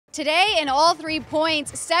Today, in all 3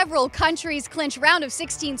 points, several countries clinch round of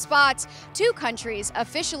 16 spots, 2 countries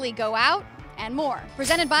officially go out, and more.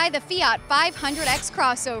 Presented by the Fiat 500X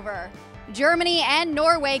crossover. Germany and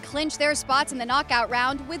Norway clinch their spots in the knockout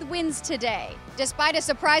round with wins today. Despite a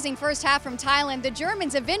surprising first half from Thailand, the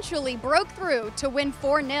Germans eventually broke through to win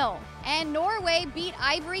 4-0. And Norway beat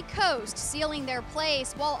Ivory Coast, sealing their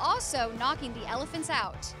place while also knocking the Elephants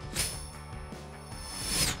out.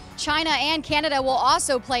 China and Canada will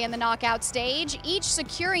also play in the knockout stage, each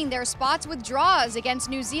securing their spots with draws against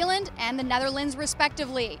New Zealand and the Netherlands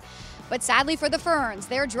respectively. But sadly for the Ferns,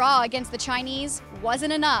 their draw against the Chinese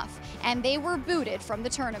wasn't enough, and they were booted from the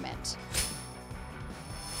tournament.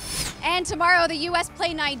 And tomorrow, the U.S.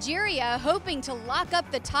 play Nigeria, hoping to lock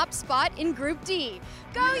up the top spot in Group D.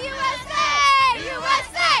 Go USA!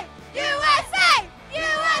 USA! USA!